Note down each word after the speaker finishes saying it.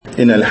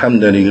إن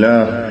الحمد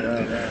لله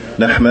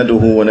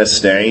نحمده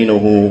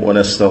ونستعينه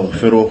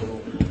ونستغفره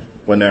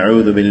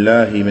ونعوذ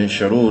بالله من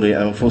شرور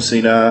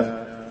أنفسنا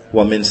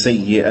ومن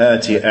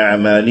سيئات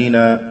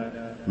أعمالنا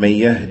من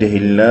يهده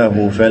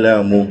الله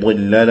فلا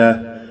مضل له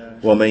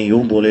ومن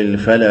يضلل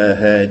فلا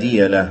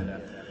هادي له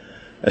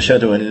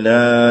أشهد أن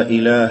لا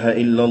إله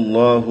إلا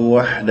الله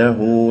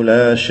وحده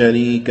لا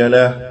شريك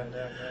له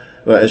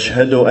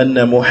وأشهد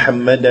أن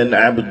محمدا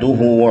عبده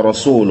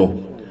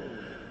ورسوله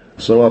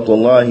صلوات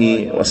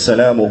الله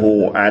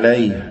وسلامه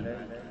عليه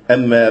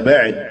أما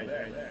بعد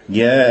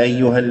يا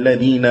أيها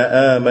الذين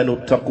آمنوا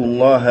اتقوا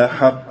الله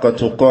حق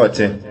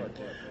تقاته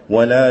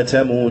ولا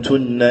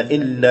تموتن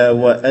إلا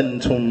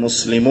وأنتم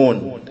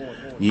مسلمون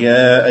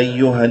يا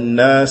أيها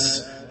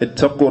الناس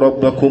اتقوا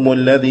ربكم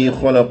الذي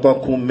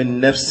خلقكم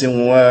من نفس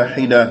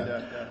واحدة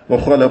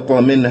وخلق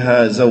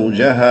منها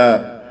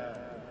زوجها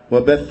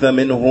وبث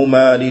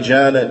منهما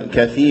رجالا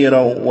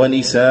كثيرا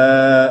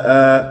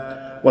ونساء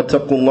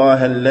واتقوا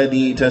الله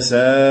الذي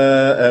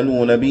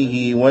تساءلون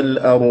به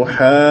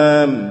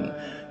والأرحام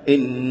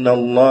إن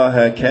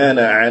الله كان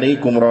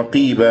عليكم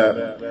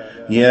رقيبا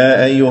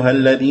يا أيها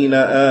الذين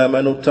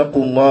آمنوا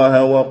اتقوا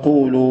الله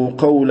وقولوا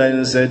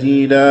قولا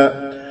سديدا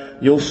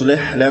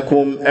يصلح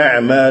لكم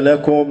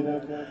أعمالكم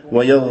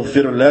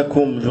ويغفر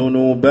لكم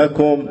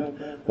ذنوبكم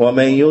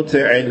ومن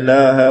يطع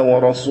الله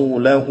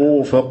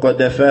ورسوله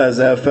فقد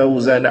فاز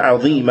فوزا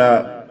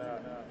عظيما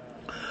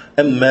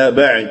أما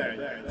بعد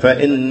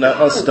فإن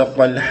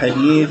أصدق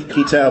الحديث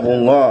كتاب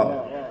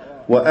الله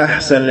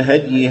وأحسن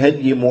الهدي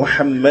هدي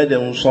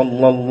محمد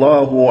صلى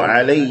الله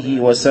عليه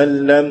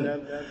وسلم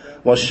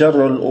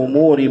وشر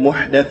الأمور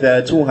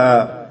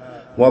محدثاتها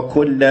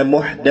وكل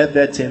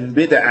محدثة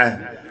بدعة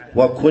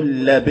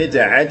وكل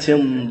بدعة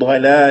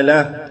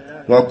ضلالة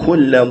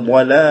وكل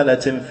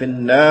ضلالة في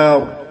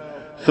النار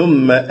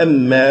ثم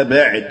أما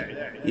بعد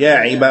يا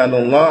عباد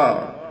الله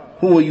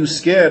who are you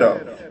scared of?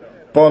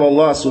 قال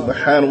الله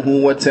سبحانه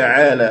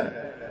وتعالى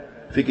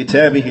في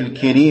كتابه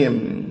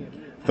الكريم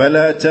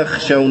فلا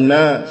تخشوا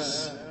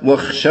الناس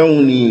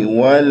واخشوني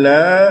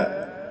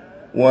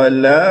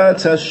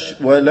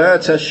ولا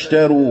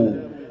تشتروا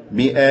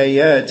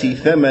بآياتي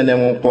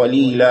ثمنا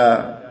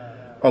قليلا.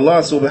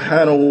 Allah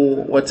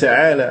subhanahu wa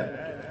ta'ala,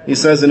 He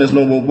says in His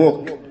noble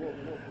book,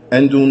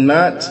 and do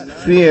not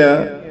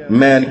fear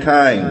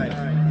mankind.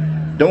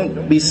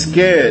 Don't be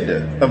scared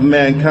of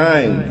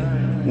mankind.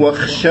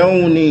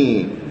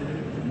 وَاخْشَوْنِي,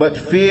 but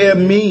fear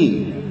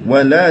me.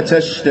 وَلَا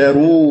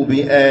تَشْتَرُوا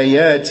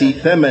بِآيَاتِ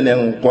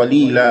ثَمَنًا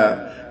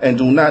قَلِيلًا, and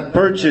do not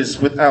purchase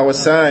with our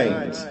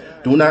signs.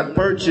 Do not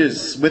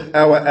purchase with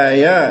our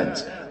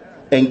ayat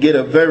and get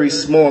a very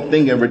small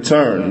thing in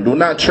return. Do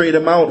not trade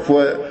them out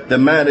for the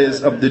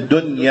matters of the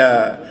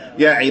dunya.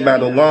 Ya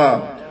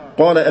ibadullah.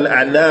 Qala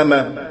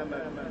al-a'lama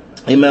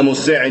Imam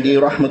al-Sa'di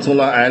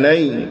rahmatullah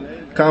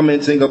alayhi,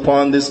 commenting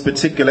upon this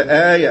particular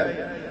ayah,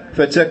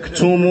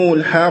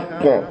 فَتَكْتُمُوا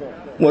الْحَقَّ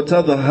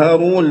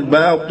وَتَظْهَرُوا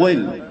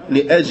الْبَاطِلِ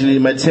لِأَجْلِ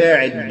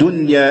مَتَاعِ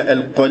الدُّنْيَا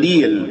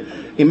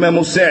الْقَلِيلِ. Imam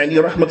al-Sa'di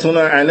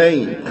rahmatullah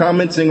alayhi,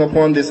 commenting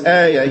upon this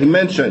ayah, he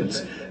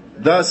mentions,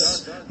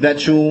 thus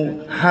that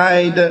you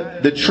hide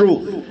the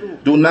truth.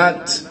 Do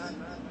not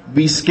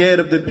be scared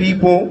of the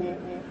people,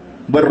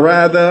 but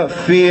rather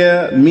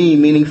fear me,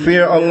 meaning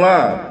fear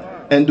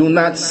Allah. And do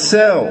not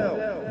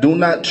sell, do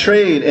not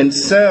trade and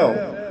sell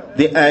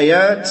the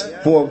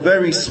ayat for a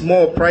very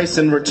small price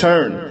in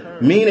return.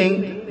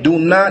 Meaning, do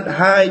not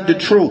hide the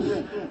truth.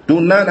 Do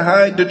not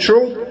hide the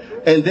truth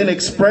and then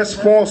express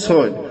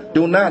falsehood.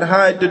 Do not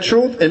hide the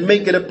truth and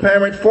make it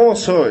apparent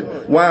falsehood.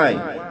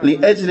 Why?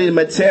 لِأَجْلِ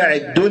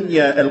مَتَاعِ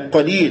الدُّنْيَا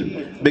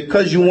الْقَلِيلِ,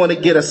 because you want to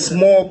get a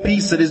small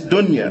piece of this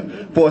dunya.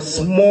 For a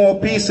small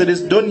piece of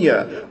this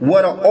dunya.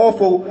 What an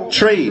awful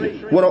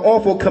trade. What an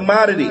awful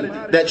commodity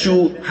that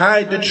you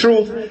hide the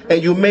truth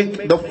and you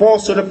make the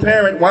falsehood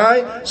apparent.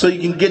 Why? So you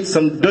can get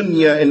some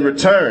dunya in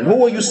return.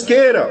 Who are you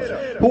scared of?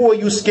 Who are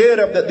you scared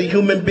of that the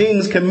human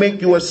beings can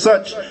make you as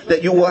such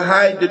that you will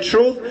hide the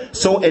truth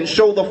and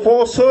show the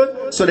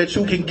falsehood so that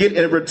you can get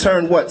in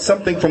return what?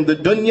 Something from the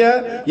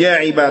dunya? Ya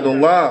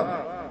ibadullah.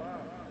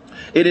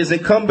 It is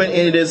incumbent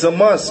and it is a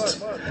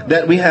must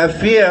that we have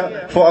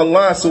fear for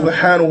Allah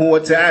subhanahu wa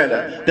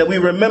ta'ala, that we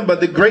remember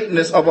the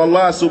greatness of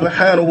Allah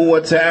subhanahu wa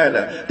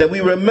ta'ala, that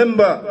we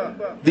remember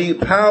the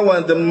power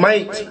and the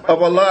might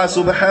of Allah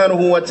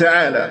subhanahu wa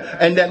ta'ala,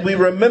 and that we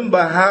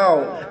remember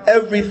how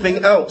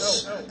everything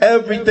else,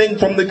 everything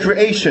from the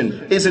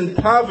creation is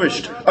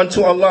impoverished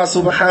unto Allah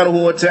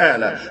subhanahu wa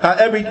ta'ala. How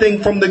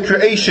everything from the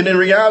creation in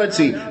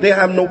reality, they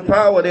have no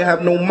power, they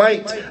have no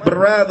might, but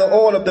rather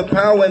all of the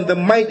power and the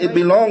might, it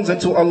belongs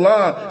unto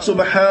Allah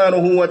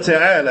subhanahu wa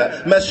ta'ala.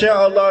 Ma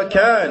sha'Allah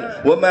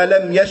kan, wa ma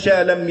lam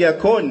yasha lam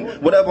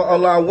yakun. Whatever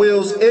Allah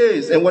wills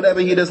is, and whatever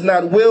He does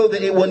not will,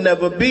 then it will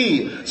never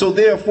be. So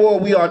therefore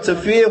we are to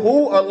fear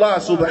who? Allah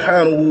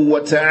subhanahu wa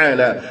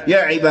ta'ala.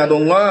 Ya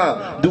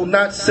ibadullah, do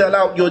not sell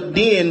out your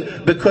deen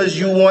because because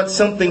you want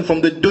something from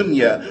the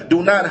dunya.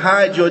 Do not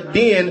hide your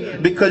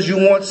deen because you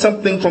want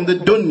something from the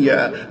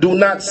dunya. Do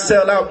not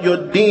sell out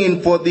your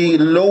deen for the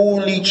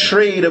lowly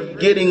trade of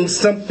getting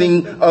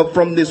something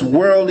from this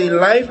worldly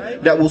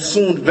life that will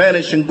soon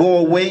vanish and go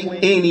away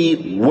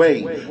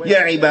anyway.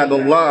 Ya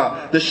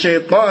ibadallah, the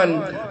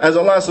shaitan, as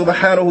Allah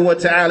subhanahu wa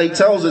ta'ala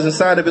tells us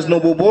inside of his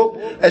noble book,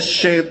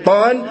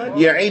 as-shaitan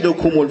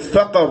ya'idukumul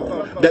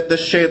faqr, that the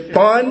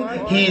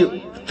shaitan,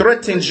 he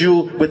threatens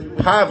you with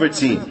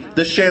poverty.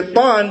 The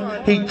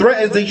shaitan, he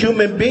threatens the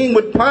human being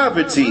with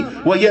poverty.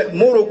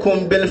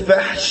 وَيَأْمُرُكُمْ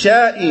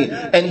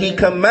بِالْفَحْشَاءِ, and he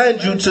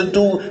commands you to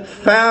do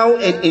foul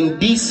and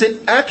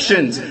indecent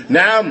actions.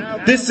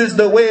 Now, this is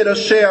the way of the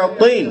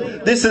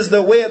shayateen. This is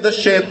the way of the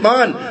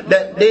shaitan,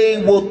 that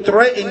they will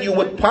threaten you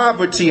with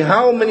poverty.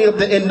 How many of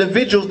the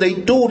individuals, they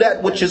do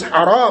that which is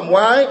haram?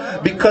 Why?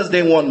 Because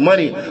they want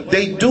money.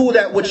 They do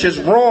that which is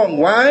wrong.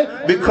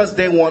 Why? Because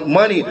they want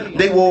money.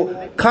 They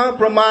will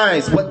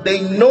compromise what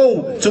they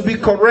know to be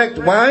correct.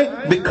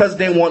 Why? Because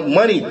they want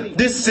money.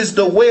 This is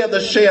the way of the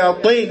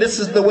shayateen. This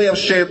is the way of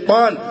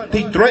shaitan.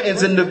 He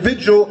threatens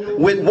individual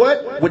with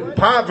what? With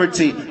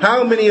poverty.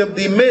 How many of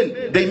the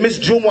men, they miss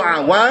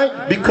Jumu'ah?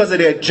 Why? Because of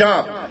their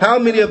job. How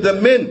many of the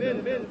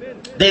men,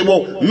 they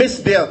will miss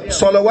their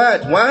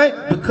salawat?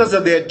 Why? Because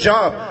of their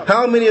job.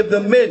 How many of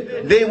the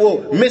men, they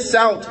will miss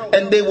out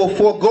and they will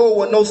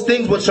forego on those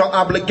things which are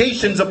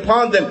obligations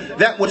upon them,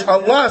 that which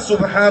Allah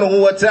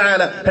subhanahu wa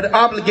ta'ala had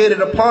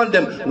obligated upon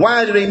them?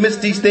 Why do they miss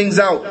these things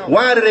out?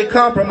 Why do they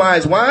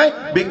compromise?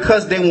 Why?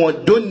 Because they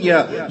want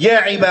dunya.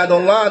 Ya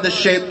ibadallah, the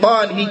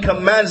shaitan, he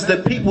commands the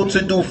people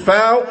to do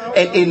foul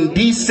and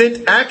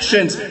indecent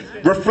actions.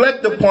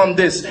 Reflect upon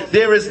this.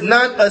 There is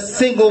not a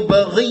single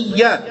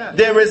baghiyya.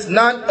 There is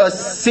not a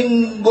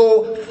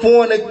single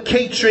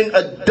fornicating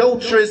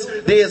adulteress.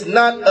 There is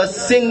not a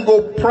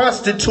single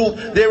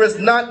prostitute. There is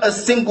not a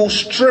single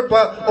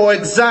stripper or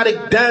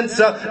exotic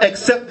dancer,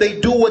 except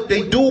they do what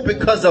they do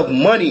because of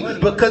money.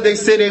 Because they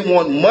say they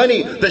want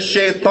money. The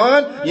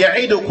shaitan,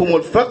 ya'idukum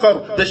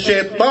al-faqr. The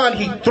shaitan,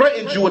 he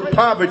threatens you with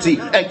poverty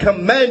and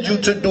commands you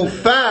to do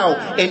foul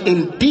and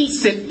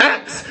indecent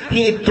acts.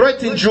 He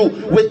threatens you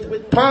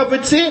with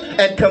poverty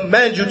and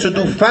commands you to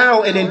do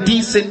foul and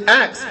indecent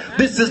acts.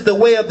 This is the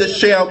way of the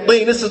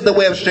shayateen. This is the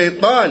way of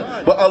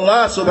shaitan. But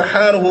Allah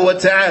subhanahu wa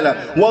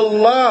ta'ala,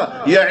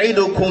 wallah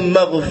ya'idukum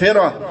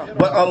maghfirah.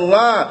 But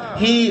Allah,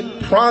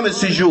 he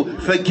promises you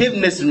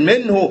forgiveness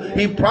minhu.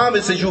 He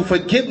promises you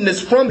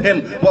forgiveness from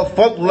him. Wa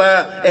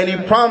fadla, and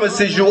he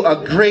promises you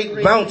a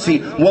great bounty.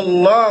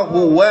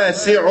 Wallahu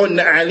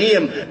wasi'un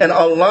alim. And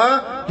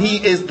Allah,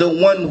 he is the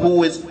one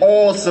who is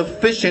all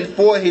sufficient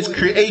for his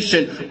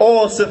creation,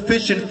 all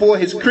sufficient for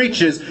his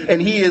creatures,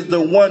 and he is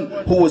the one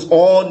who is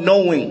all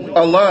knowing.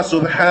 Allah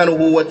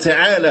subhanahu wa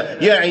ta'ala,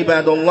 ya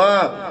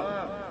ibadallah,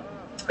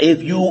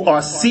 if you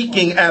are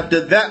seeking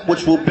after that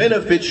which will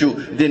benefit you,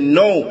 then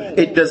no,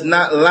 it does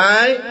not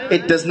lie.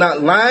 It does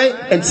not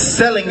lie in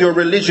selling your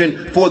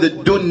religion for the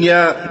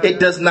dunya. It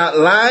does not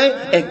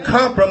lie in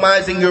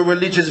compromising your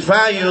religious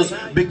values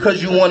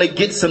because you want to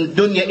get some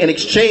dunya in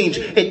exchange.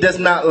 It does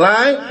not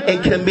lie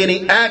in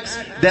committing acts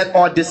that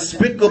are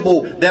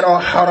despicable, that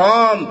are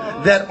haram,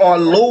 that are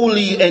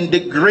lowly and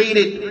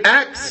degraded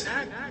acts,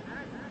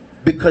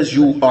 because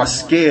you are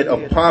scared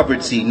of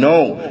poverty.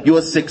 No,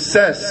 your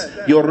success,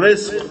 your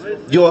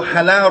rizq, your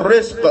halal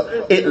rizq,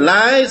 it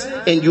lies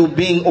in you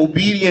being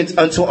obedient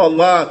unto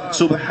Allah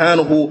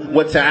subhanahu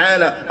wa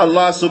ta'ala.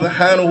 Allah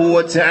subhanahu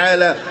wa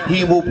ta'ala,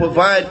 he will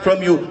provide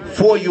from you,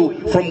 for you,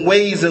 from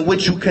ways in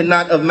which you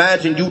cannot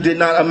imagine, you did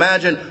not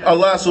imagine.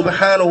 Allah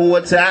subhanahu wa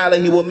ta'ala,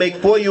 he will make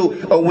for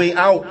you a way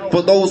out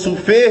for those who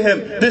fear him.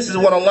 This is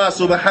what Allah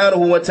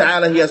subhanahu wa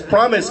ta'ala, he has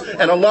promised.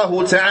 And Allah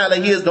ta'ala,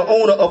 he is the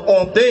owner of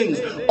all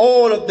things.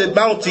 All of the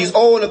bounties,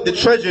 all of the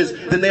treasures,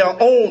 then they are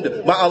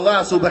owned by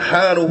Allah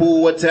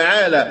subhanahu wa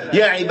ta'ala.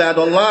 Ya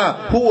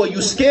ibadallah, who are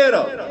you scared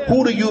of?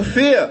 Who do you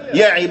fear?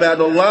 Ya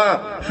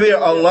ibadallah, fear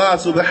Allah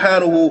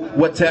subhanahu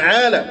wa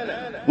ta'ala.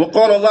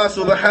 وقال الله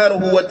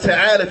سبحانه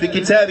وتعالى في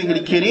كتابه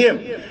الكريم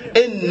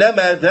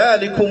إنما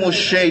ذلكم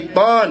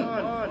الشيطان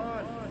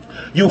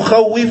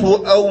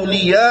يخوف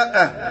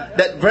أولياءه.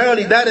 That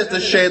verily that is the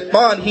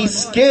shaitan. He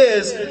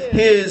scares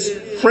his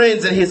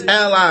friends and his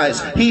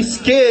allies. He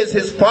scares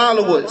his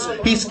followers.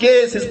 He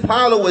scares his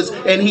followers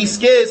and he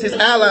scares his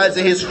allies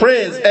and his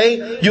friends.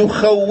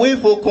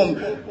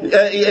 يخوفكم.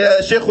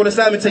 Shaykh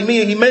al-Islam ibn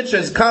Taymiyyah, he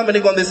mentions,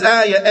 commenting on this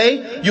ayah,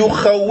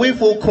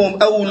 يخوفكم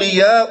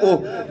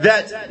أولياؤه,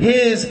 that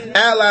his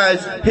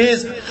allies,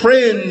 his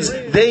friends,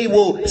 they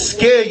will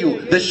scare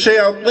you. The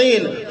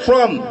shayateen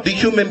from the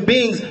human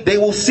beings, they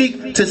will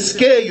seek to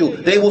scare you.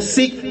 They will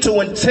seek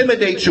to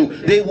intimidate you.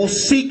 They will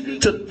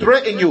seek to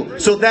threaten you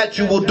so that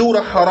you will do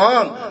the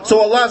haram. So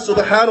Allah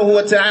subhanahu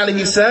wa ta'ala,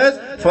 he says,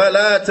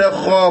 فَلَا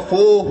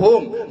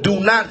تَخَافُوهُمْ, do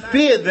not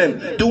fear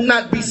them. Do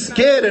not be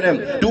scared of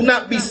them. Do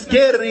not be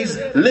scared of these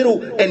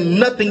little and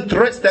nothing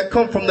threats that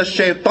come from the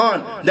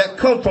shaitan, that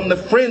come from the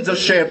friends of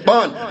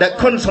shaitan, that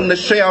comes from the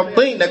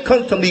shayateen, that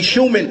comes from these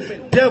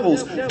human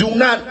devils. Do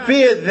not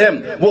fear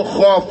them.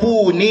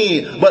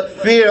 وَخَافُونِي, but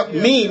fear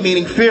me,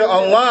 meaning fear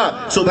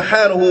Allah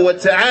subhanahu wa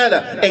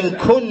ta'ala. إِن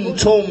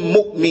كُنْتُم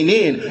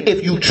مُؤْمِنِينَ,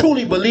 if you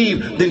truly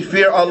believe, then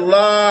fear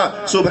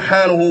Allah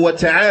subhanahu wa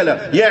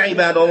ta'ala. Ya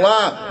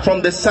ibadallah,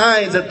 from the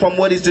signs and from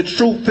what is the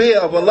true fear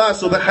of Allah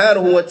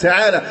subhanahu wa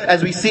ta'ala,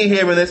 as we see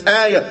here in this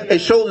ayah, it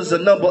shows us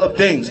a number of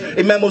things.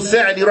 Imam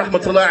al-Sa'di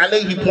rahmatullah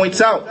alayhi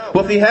points out,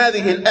 وَفِي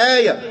هَذِهِ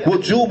الْآيَةِ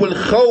وُجُوبُ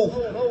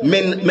الْخَوْفِ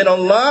min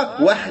Allah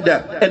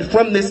wahda. And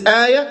from this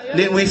ayah,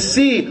 then we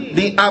see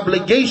the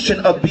obligation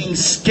of being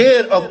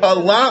scared of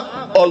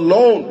Allah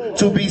alone,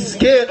 to be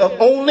scared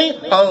of only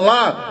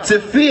Allah, to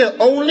fear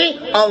only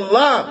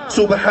Allah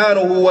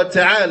subhanahu wa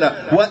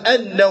ta'ala. Wa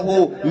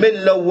annahu min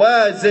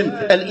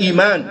lawazim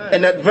al-iman,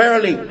 and that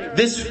verily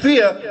this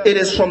fear, it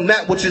is from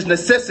that which is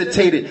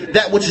necessitated,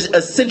 that which is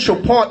essential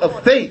part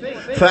of faith.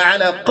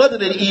 فَعَلَى قَدْرِ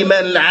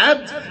الْإِيمَانِ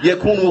الْعَبْدِ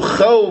يَكُونُ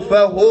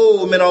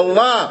خَوْفَهُ مِنَ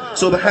اللَّهِ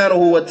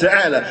subhanahu wa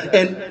ta'ala.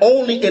 And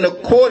only in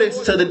accordance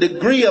to the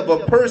degree of a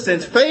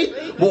person's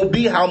faith will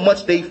be how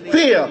much they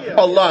fear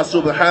Allah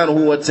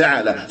subhanahu wa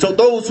ta'ala. So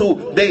those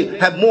who they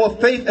have more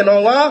faith in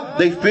Allah,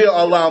 they fear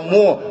Allah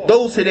more.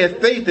 Those who their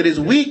faith that is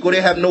weak, or they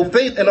have no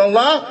faith in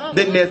Allah,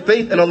 then their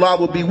faith in Allah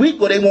will be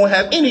weak, or they won't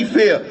have any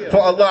fear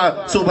for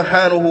Allah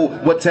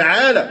subhanahu wa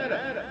ta'ala.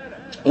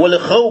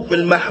 وَالْخَوْفِ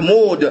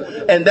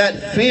الْمَحْمُودِ, and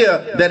that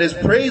fear that is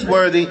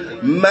praiseworthy,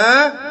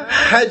 مَا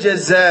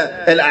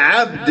حَجَزَ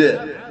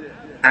الْعَبْدِ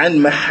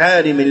عن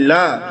محارم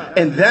الله,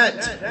 and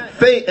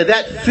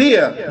that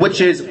fear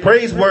which is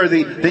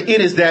praiseworthy, that it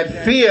is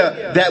that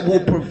fear that will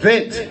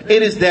prevent,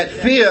 it is that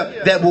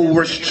fear that will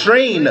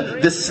restrain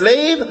the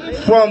slave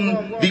from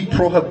the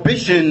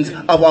prohibitions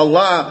of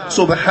Allah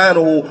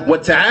subhanahu wa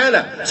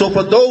ta'ala. So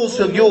for those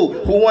of you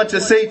who want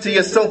to say to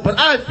yourself, but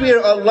I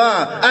fear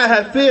Allah, I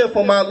have fear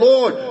for my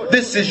Lord,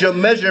 this is your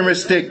measuring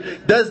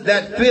stick. Does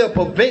that fear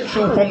prevent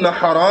you from the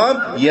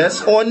haram?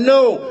 Yes or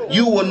no?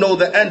 You will know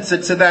the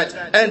answer to that.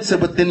 Answer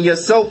within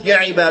yourself. Ya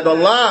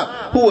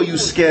ibadallah, who are you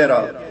scared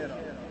of?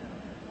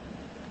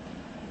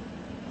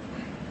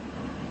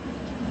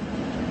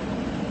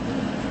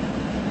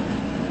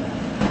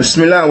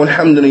 Bismillah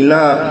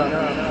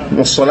walhamdulillah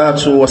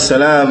wassalatu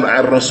wassalam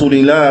ala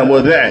rasulillah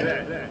wa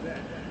ba'd.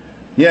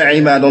 Ya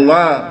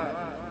ibadallah,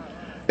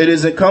 it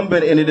is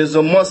incumbent and it is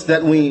a must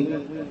that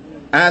we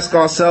ask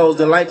ourselves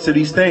the likes of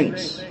these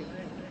things.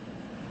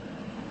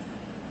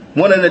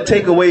 One of the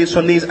takeaways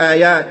from these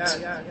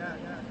ayat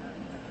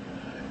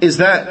is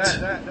that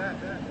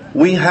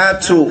we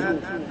have to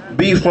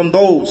be from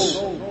those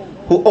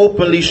who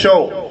openly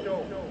show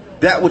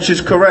that which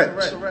is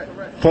correct,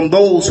 from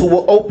those who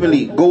will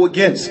openly go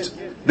against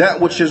that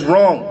which is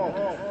wrong,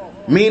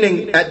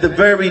 meaning at the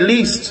very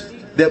least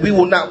that we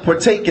will not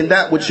partake in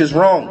that which is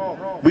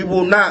wrong. We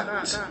will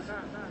not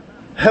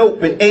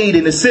help and aid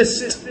and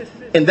assist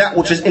in that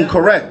which is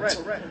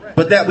incorrect,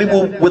 but that we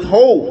will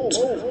withhold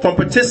from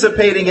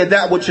participating in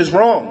that which is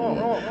wrong,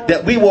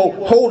 that we will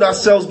hold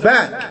ourselves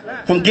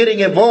back from getting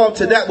involved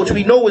to that which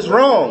we know is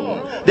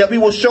wrong, that we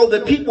will show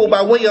the people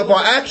by way of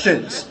our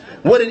actions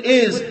what it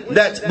is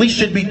that we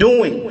should be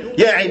doing.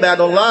 Ya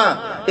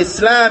ibadallah,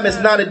 Islam is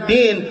not a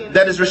deen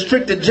that is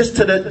restricted just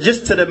to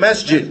the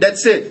masjid.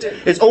 That's it.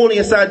 It's only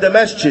inside the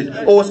masjid,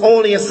 or it's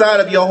only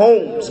inside of your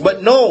homes.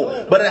 But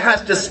no, but it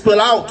has to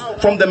spill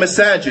out from the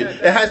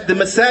masajid. The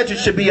masajid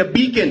should be a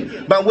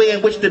beacon by way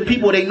in which the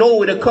people, they know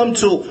where to come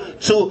to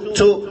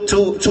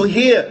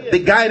hear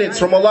the guidance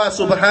from Allah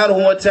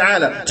subhanahu wa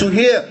ta'ala, to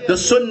hear the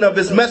sunnah of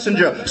His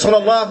messenger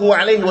sallallahu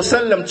alayhi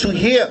wasallam, to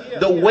hear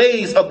the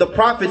ways of the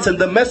prophets and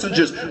the messengers.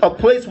 A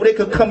place where they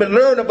could come and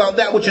learn about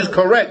that which is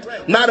correct,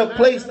 not a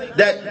place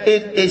that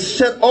it is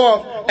shut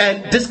off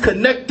and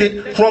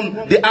disconnected from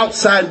the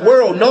outside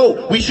world.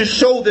 No, we should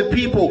show the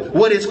people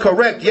what is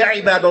correct. Ya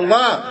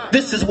ibadallah,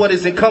 this is what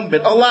is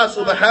incumbent. Allah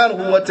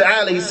subhanahu wa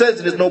ta'ala, He says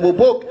in His noble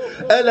book,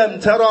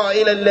 أَلَمْ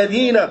تَرَى إِلَى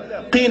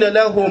الَّذِينَ قِيلَ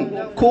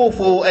لَهُمْ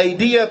كُوفُوا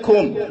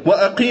أَيْدِيَكُمْ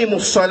وَأَقِيمُوا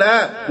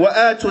الصَّلَاةَ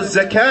وَآتُوا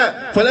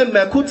الزَّكَاةَ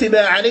فَلَمَّا كُتِبَ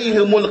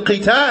عَلَيْهِمُ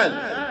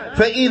الْقِتَالُ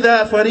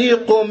فإذا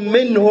فريق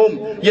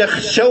منهم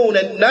يخشون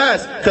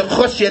الناس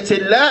كخشية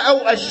الله أو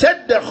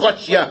أشد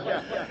خشية.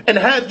 And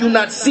have you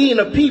not seen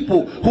a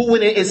people who,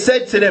 when it is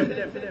said to them,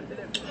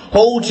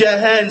 hold your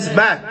hands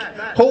back,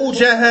 hold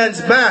your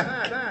hands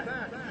back,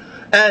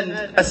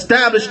 and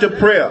establish the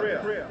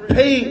prayer,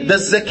 pay the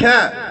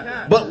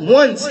zakat, but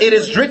once it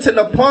is written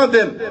upon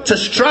them to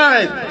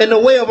strive in the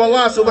way of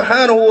Allah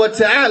subhanahu wa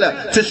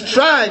ta'ala, to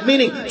strive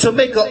meaning to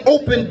make an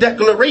open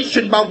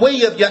declaration by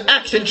way of your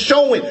action,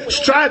 showing,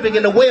 striving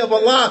in the way of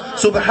Allah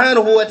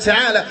subhanahu wa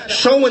ta'ala,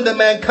 showing the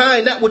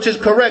mankind that which is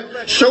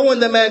correct, showing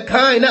the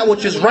mankind that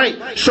which is right,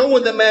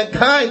 showing the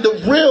mankind the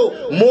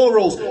real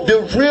morals,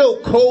 the real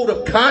code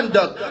of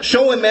conduct,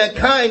 showing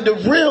mankind the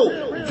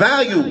real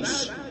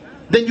values.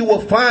 then you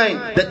will find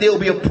that there will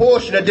be a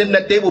portion of them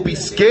that they will be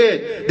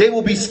scared. They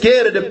will be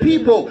scared of the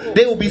people.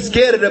 They will be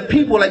scared of the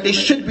people like they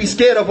should be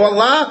scared of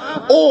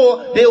Allah,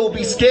 or they will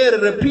be scared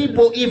of the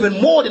people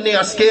even more than they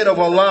are scared of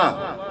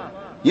Allah.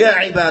 Ya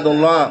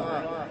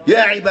ibadallah.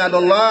 Ya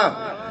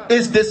ibadallah.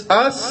 Is this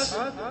us?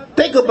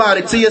 Think about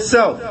it to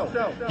yourself.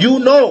 You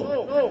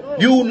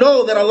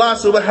know that Allah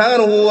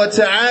subhanahu wa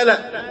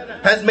ta'ala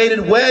has made it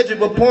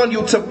wajib upon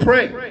you to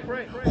pray.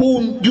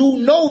 You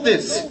know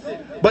this.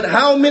 But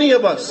how many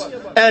of us,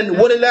 and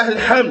walillah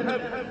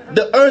alhamd,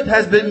 the earth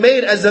has been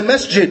made as a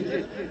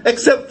masjid,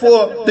 except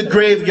for the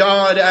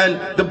graveyard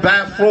and the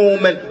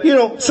bathroom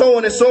and so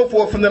on and so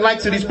forth from the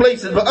likes of these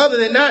places. But other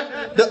than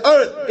that, the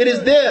earth, it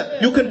is there.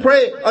 You can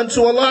pray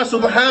unto Allah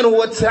subhanahu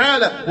wa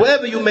ta'ala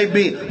wherever you may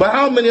be. But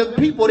how many of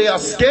people, they are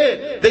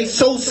scared? They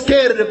so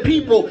scared of the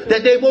people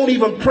that they won't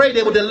even pray.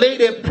 They will delay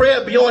their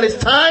prayer beyond its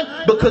time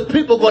because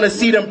people are going to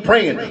see them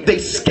praying. They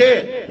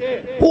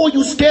scared. Who are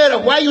you scared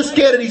of? Why are you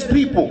scared of these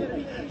people?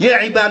 Ya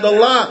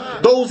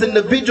ibadallah, those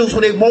individuals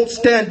who they won't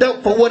stand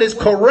up for what is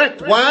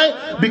correct.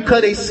 Why?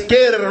 Because they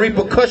scared of the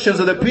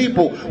repercussions of the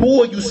people.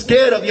 Who are you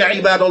scared of, ya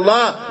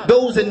ibadallah?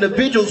 Those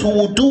individuals who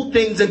will do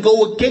things and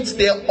go against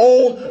their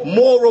own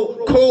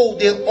moral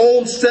code, their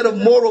own set of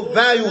moral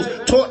values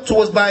taught to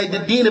us by the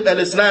deen of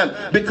al-Islam.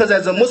 Because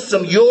as a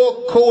Muslim,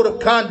 your code of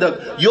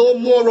conduct, your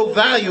moral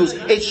values,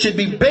 it should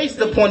be based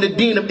upon the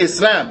deen of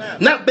Islam.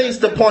 Not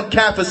based upon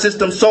Kafir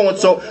system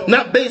so-and-so.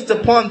 Not based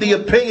upon the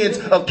opinions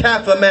of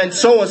Kafir man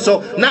so-and-so.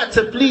 Not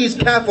to please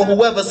Kafir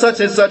whoever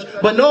such and such,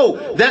 but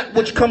no, that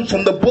which comes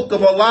from the book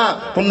of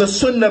Allah, from the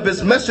sunnah of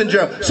his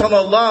messenger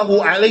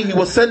sallallahu alaihi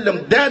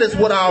wasallam, that is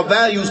what our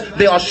values,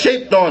 they are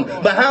shaped on.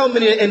 But how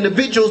many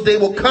individuals, they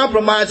will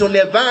compromise on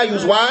their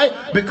values? Why?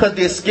 Because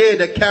they're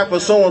scared that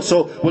Kafir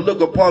so-and-so will look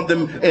upon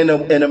them in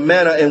a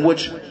manner in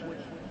which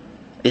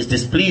is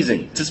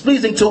displeasing.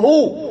 Displeasing to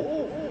who?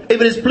 If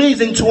it is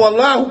pleasing to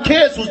Allah, who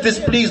cares who's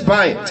displeased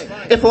by it?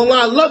 If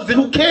Allah loves it,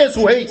 who cares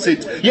who hates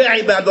it? Ya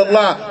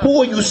ibadallah,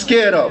 who are you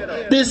scared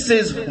of? This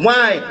is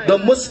why the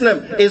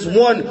Muslim is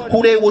one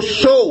who they will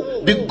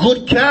show the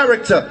good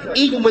character,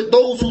 even with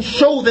those who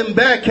show them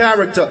bad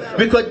character.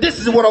 Because this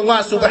is what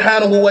Allah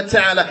subhanahu wa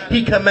ta'ala,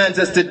 He commands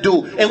us to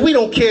do. And we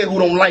don't care who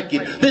don't like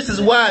it. This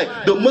is why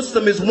the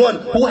Muslim is one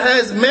who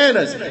has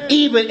manners,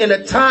 even in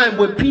a time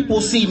where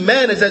people see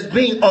manners as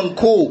being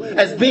uncool,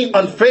 as being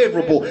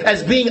unfavorable,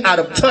 as being out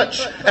of touch,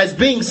 as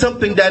being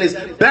something that is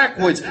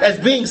backwards, as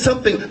being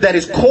something that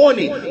is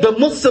corny. The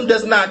Muslim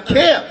does not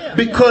care,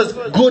 because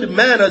good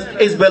manners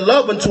is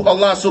beloved to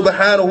Allah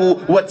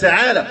subhanahu wa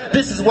ta'ala.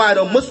 This is why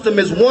the Muslim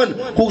is one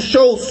who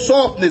shows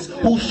softness,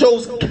 who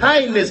shows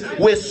kindness,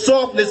 where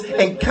softness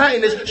and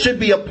kindness should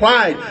be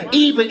applied,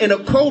 even in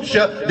a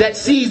culture that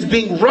sees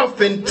being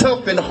rough and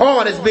tough and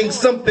hard as being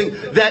something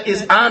that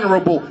is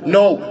honorable.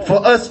 No,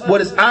 for us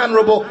what is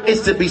honorable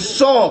is to be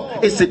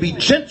soft, is to be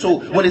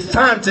gentle when it's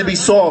time to be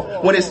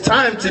soft, when it's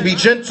time to be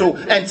gentle,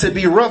 and to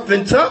be rough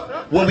and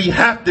tough when we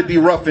have to be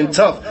rough and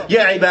tough.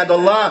 Ya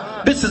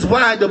ibadallah, this is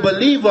why the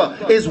believer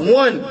is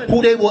one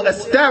who they will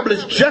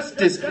establish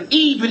justice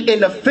even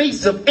in the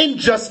face of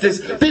injustice.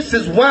 This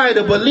is why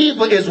the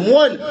believer is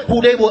one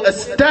who they will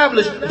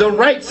establish the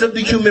rights of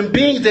the human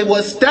beings. They will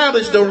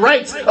establish the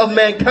rights of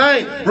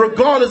mankind,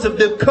 regardless of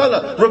their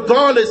color,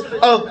 regardless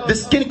of the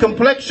skin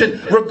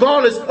complexion,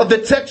 regardless of the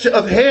texture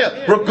of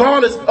hair,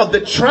 regardless of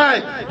the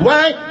tribe.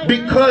 Why?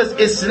 Because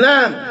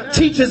Islam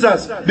teaches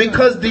us,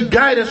 because the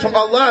guidance from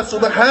Allah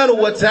subhanahu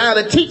wa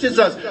ta'ala teaches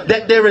us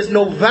that there is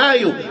no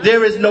value.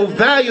 There is no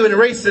value in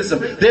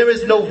racism. There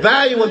is no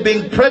value in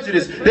being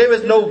prejudiced. There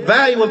is no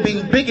value in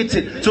being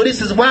bigoted. So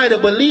this is why the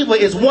believer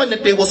is one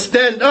that they will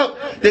stand up.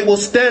 They will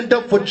stand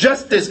up for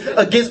justice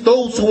against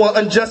those who are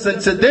unjust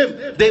unto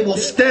them. They will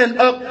stand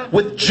up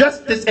with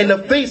justice in the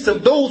face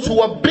of those who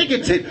are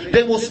bigoted.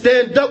 They will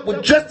stand up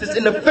with justice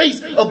in the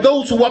face of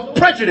those who are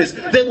prejudiced.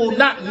 They will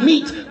not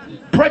meet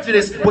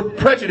prejudice with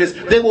prejudice.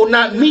 They will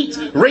not meet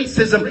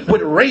racism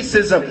with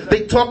racism.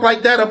 They talk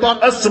like that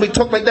about us, so we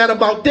talk like that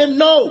about them.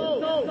 No.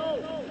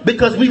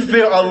 Because we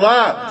fear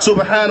Allah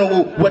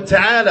subhanahu wa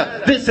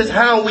ta'ala. This is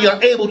how we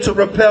are able to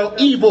repel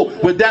evil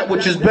with that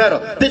which is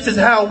better. This is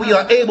how we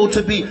are able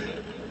to be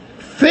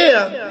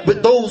fair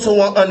with those who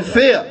are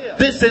unfair.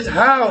 This is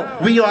how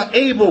we are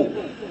able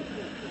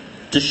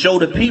to show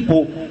the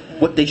people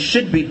what they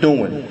should be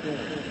doing.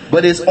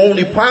 But it's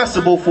only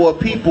possible for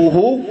people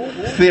who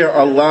fear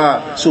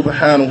Allah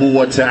subhanahu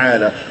wa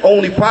ta'ala.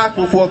 Only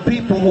possible for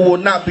people who will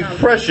not be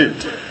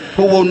pressured,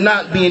 who will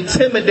not be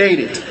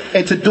intimidated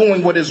into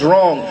doing what is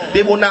wrong.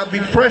 They will not be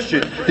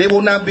pressured. They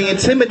will not be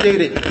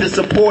intimidated to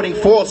supporting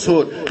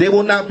falsehood. They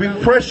will not be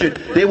pressured.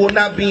 They will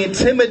not be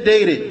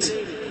intimidated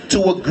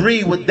to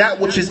agree with that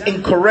which is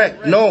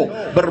incorrect. No,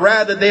 but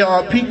rather they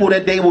are people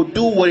that they will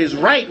do what is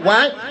right.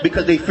 Why?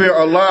 Because they fear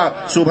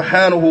Allah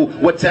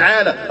subhanahu wa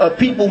ta'ala.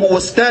 People who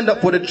will stand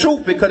up for the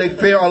truth because they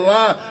fear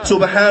Allah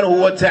subhanahu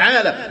wa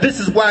ta'ala. This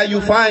is why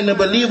you find the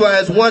believer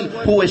as one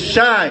who is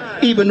shy.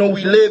 Even though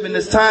we live in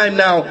this time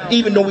now,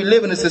 even though we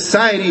live in a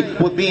society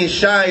where being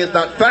shy is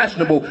not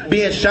fashionable,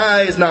 being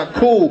shy is not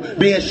cool,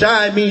 being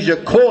shy means you're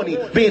corny,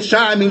 being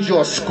shy means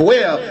you're a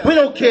square. We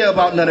don't care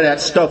about none of that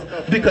stuff,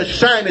 because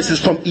shyness is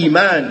from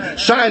Iman,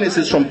 shyness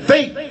is from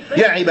faith.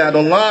 Ya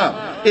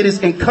ibadallah, it is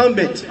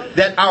incumbent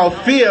that our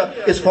fear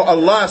is for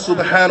Allah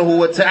subhanahu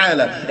wa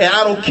ta'ala. And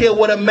I don't care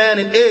what a man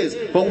it is,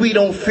 but we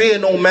don't fear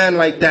no man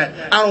like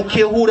that. I don't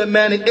care who the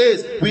man it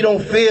is, we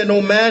don't fear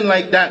no man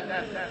like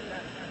that.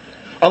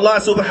 Allah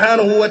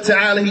subhanahu wa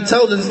ta'ala, He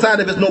tells us inside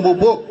of His noble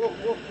book,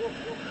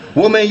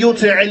 وَمَن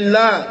يُطِعِ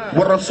اللَّهَ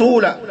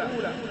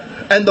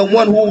وَالرَّسُولَ, and the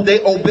one who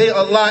they obey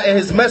Allah and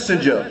His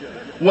messenger,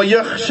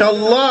 وَيَخْشَى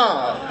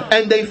اللَّهَ,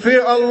 and they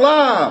fear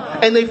Allah,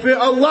 and they fear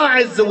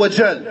Allah Azza wa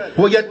Jal,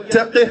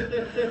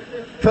 وَيَتَّقِهِ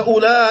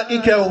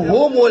فَأُولَٰئِكَ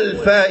هُمُ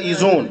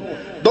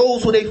الْفَائِزُونَ.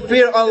 Those who they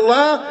fear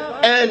Allah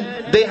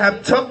and they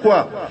have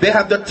taqwa, they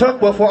have the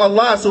taqwa for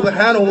Allah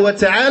subhanahu wa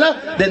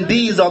ta'ala, then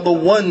these are the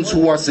ones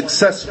who are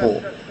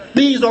successful.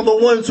 These are the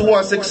ones who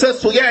are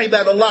successful. Ya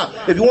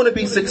ibadallah, if you want to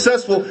be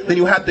successful, then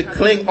you have to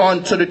cling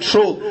on to the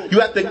truth. You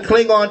have to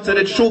cling on to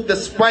the truth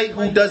despite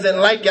who doesn't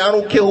like it. I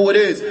don't care who it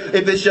is.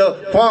 If it's your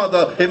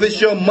father, if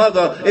it's your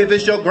mother, if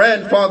it's your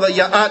grandfather,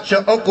 your aunt,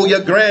 your uncle,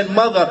 your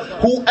grandmother,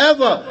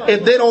 whoever,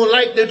 if they don't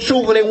like the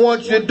truth and they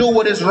want you to do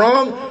what is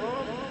wrong,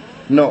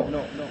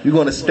 no. You're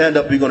going to stand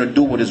up, you're going to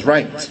do what is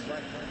right.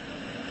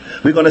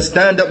 We're going to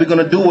stand up, we're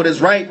going to do what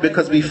is right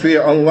because we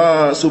fear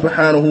Allah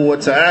subhanahu wa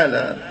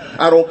ta'ala.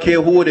 I don't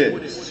care who it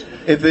is.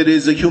 If it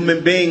is a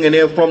human being and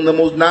they're from the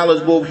most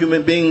knowledgeable of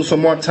human beings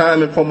from our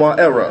time and from our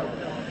era,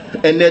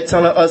 and they're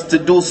telling us to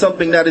do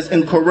something that is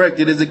incorrect,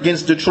 it is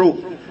against the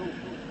truth,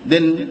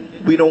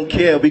 then we don't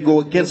care. We go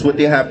against what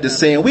they have to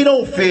say, and we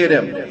don't fear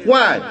them.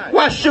 Why?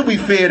 Why should we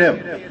fear them?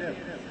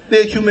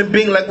 They're a human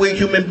being like we're a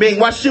human being.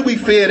 Why should we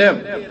fear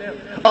them?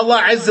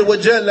 Allah Azza wa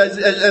Jalla,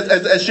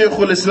 as Shaykh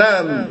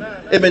al-Islam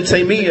Ibn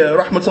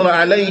Taymiyyah rahmatullah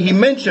alayhi, he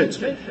mentions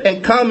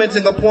and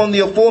commenting upon the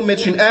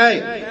aforementioned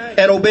ayah,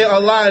 and obey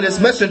Allah and His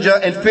messenger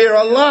and fear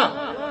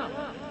Allah.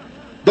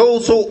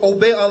 Those who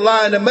obey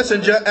Allah and the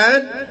messenger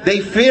and they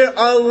fear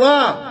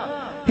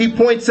Allah, he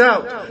points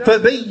out,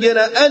 فَبَيَّنَ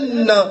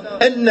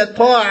أَنَّ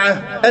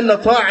طَاعَةِ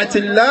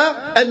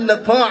اللَّهِ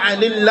أَنَّ طَاعَ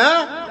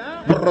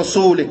لِلَّهِ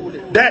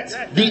وَالرَّسُولِ,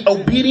 that the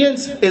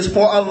obedience is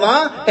for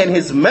Allah and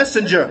His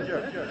messenger.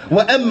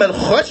 وَأَمَّا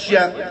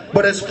الْخَشْيَةِ,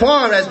 but as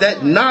far as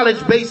that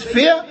knowledge-based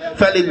fear,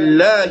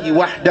 فَلِلَّهِ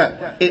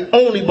وَحْدَهِ, it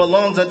only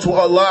belongs unto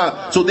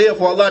Allah. So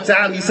therefore Allah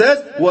Ta'ala, He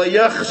says,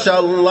 وَيَخْشَى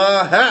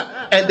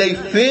اللَّهَ, and they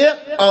fear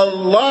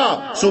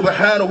Allah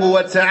subhanahu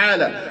wa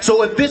ta'ala.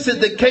 So if this is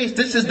the case,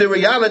 this is the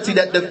reality,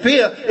 that the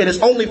fear, it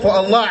is only for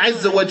Allah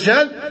Azza wa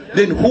Jal,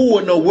 then who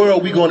in the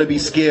world we going to be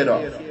scared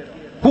of?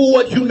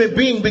 What human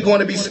being we going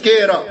to be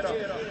scared of?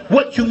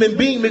 What human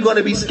being we're going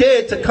to be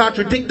scared to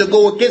contradict, to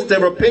go against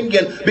their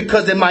opinion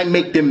because it might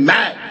make them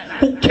mad?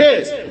 Who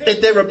cares? If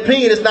their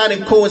opinion is not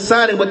in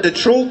coinciding with the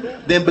truth,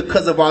 then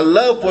because of our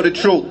love for the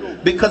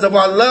truth, because of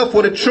our love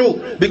for the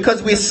truth,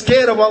 because we're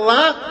scared of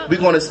Allah, we're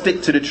going to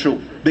stick to the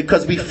truth.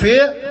 Because we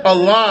fear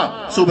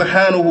Allah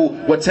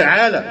subhanahu wa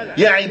ta'ala.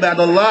 Ya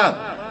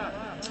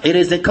ibadallah, it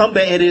is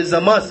incumbent, it is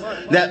a must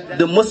that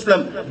the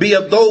Muslim be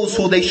of those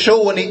who they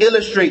show and they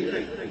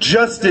illustrate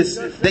justice.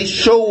 They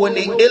show and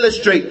they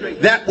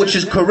illustrate that which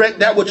is correct,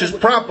 that which is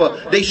proper.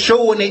 They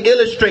show and they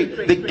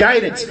illustrate the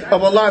guidance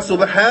of Allah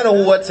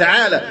subhanahu wa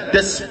ta'ala,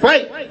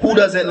 despite who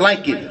doesn't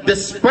like it,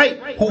 despite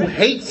who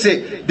hates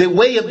it. The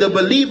way of the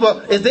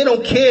believer is they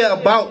don't care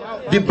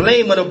about the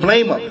blame of the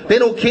blamer. They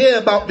don't care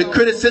about the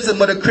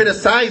criticism of the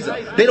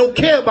criticizer. They don't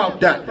care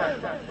about that.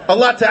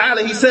 Allah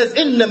Ta'ala, He says,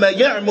 إِنَّمَا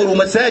يَعْمُرُ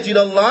مَسَاجِدَ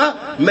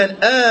اللَّهِ مَنْ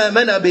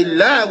آمَنَ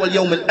بِاللَّهِ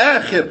وَالْيَوْمِ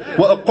الْآخِرِ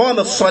وَأَقَامَ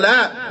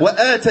الصَّلَاةِ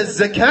وَآتَى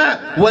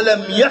الزَّكَاةِ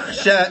وَلَمْ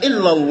يَخْشَى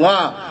إِلَّا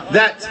اللَّهِ.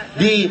 That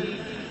the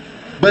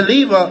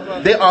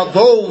believer, they are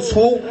those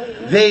who,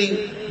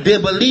 they're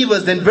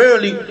believers, then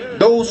verily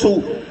those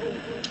who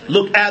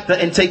look after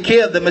and take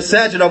care of the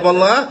Masjid of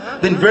Allah,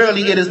 then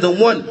verily it is the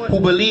one who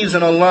believes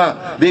in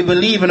Allah. They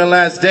believe in the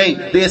last day.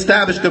 They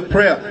establish the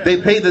prayer.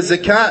 They pay the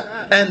zakat.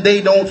 And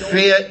they don't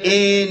fear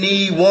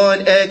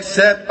anyone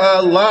except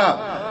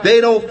Allah.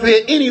 They don't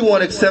fear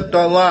anyone except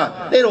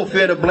Allah. They don't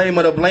fear the blame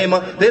of the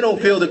blamer. They don't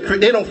fear the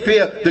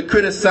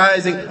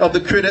criticizing of the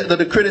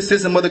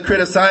criticism of the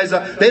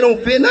criticizer. They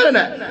don't fear none of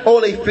that.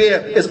 All they fear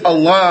is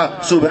Allah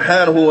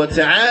subhanahu wa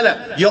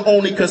ta'ala. Your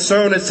only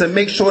concern is to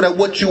make sure that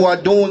what you are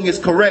doing is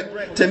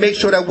correct. To make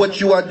sure that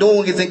what you are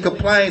doing is in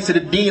compliance to the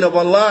deen of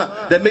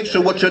Allah. That make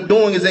sure what you're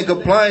doing is in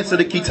compliance to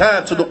the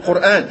kitab, to the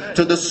Quran,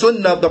 to the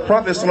sunnah of the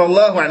Prophet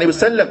sallallahu alaihi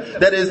wasallam.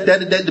 That is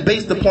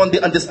based upon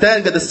the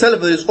understanding of the salaf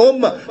of this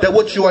ummah. That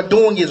what you you are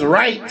doing is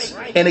right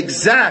and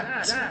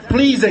exact,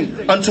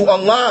 pleasing unto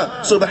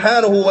Allah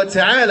subhanahu wa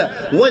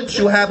ta'ala. Once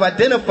you have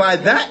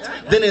identified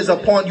that, then it's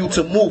upon you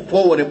to move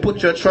forward and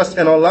put your trust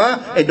in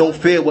Allah, and don't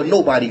fear what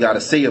nobody got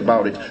to say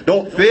about it.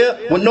 Don't fear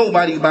what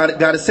nobody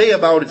got to say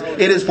about it.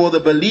 It is for the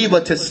believer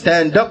to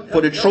stand up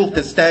for the truth,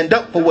 to stand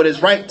up for what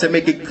is right, to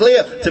make it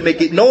clear, to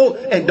make it known,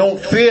 and don't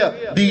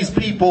fear these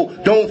people,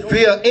 don't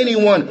fear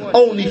anyone,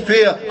 only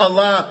fear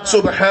Allah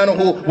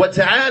subhanahu wa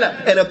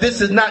ta'ala. And if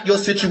this is not your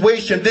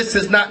situation, this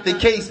is not the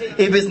case,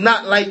 if it's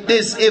not like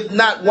this, if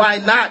not, why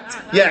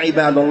not? Ya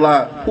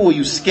ibadallah, who are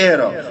you scared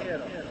of?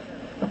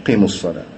 Aqimus salah.